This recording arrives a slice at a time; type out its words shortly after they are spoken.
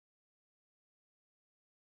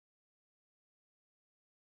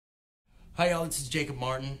Hi y'all, this is Jacob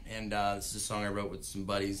Martin, and this is a song I wrote with some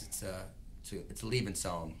buddies. It's a leaving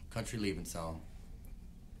song, country leaving song.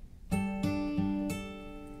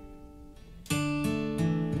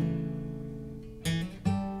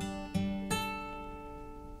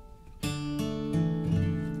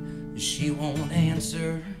 She won't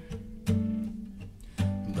answer,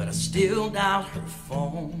 but I still dial her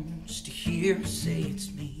phone just to hear her say it's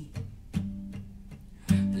me.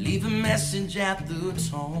 Leave a message at the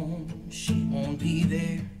tone, she won't be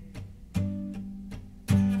there,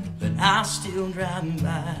 but I'll still drive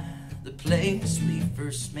by. The place we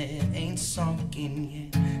first met ain't sunk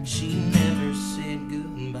in yet, she never said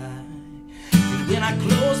goodbye. And when I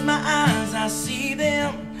close my eyes I see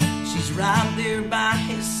them, she's right there by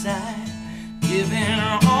his side, giving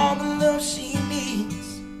her all the love she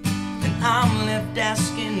needs. And I'm left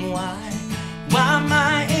asking why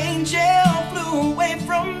my angel flew away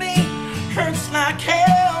from me. Hurts like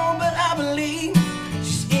hell, but I believe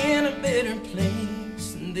she's in a better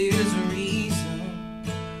place, and there's a reason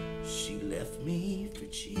she left me for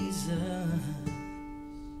Jesus.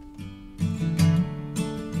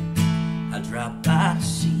 I dropped by to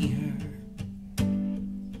see her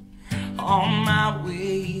on my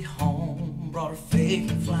way home, brought her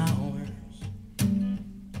favorite flowers.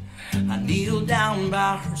 I kneeled down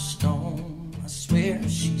by her stone, I swear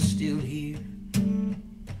she's still here.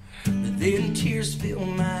 But then tears fill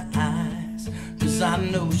my eyes, 'cause I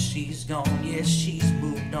know she's gone, yes, she's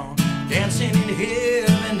moved on, dancing in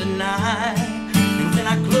heaven tonight. And when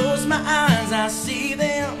I close my eyes I see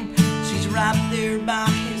them, she's right there by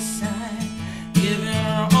his side, giving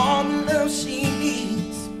her all the love she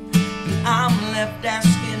needs. And I'm left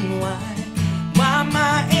asking why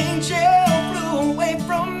my angel flew away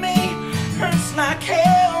from me. Hurts like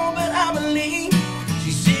hell, but I believe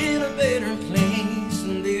she's in a better place,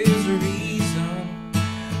 and there's a reason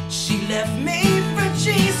she left me for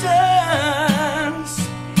Jesus.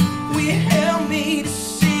 We help me to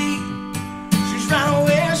see she's right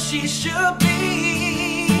where she should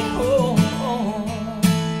be. Oh,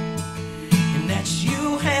 and that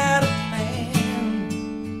you had a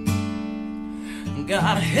plan.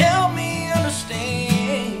 God help me understand.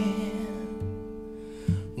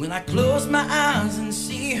 When I close my eyes and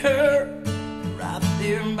see her right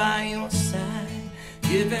there by your side,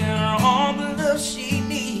 giving her all the love she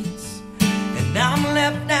needs. And I'm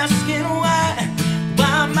left asking why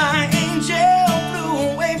my angel flew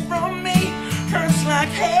away from me. Hurts like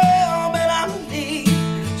hell, but I believe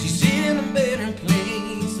she's in a better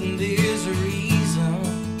place, and there's a reason.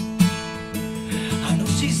 I know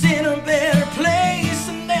she's in a better place,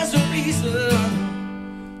 and there's a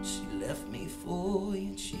reason she left me for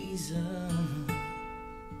you, Jesus.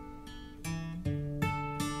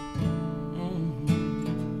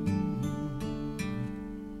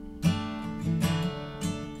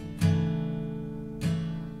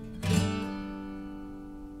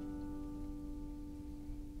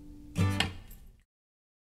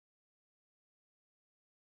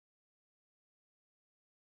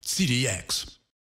 CDX.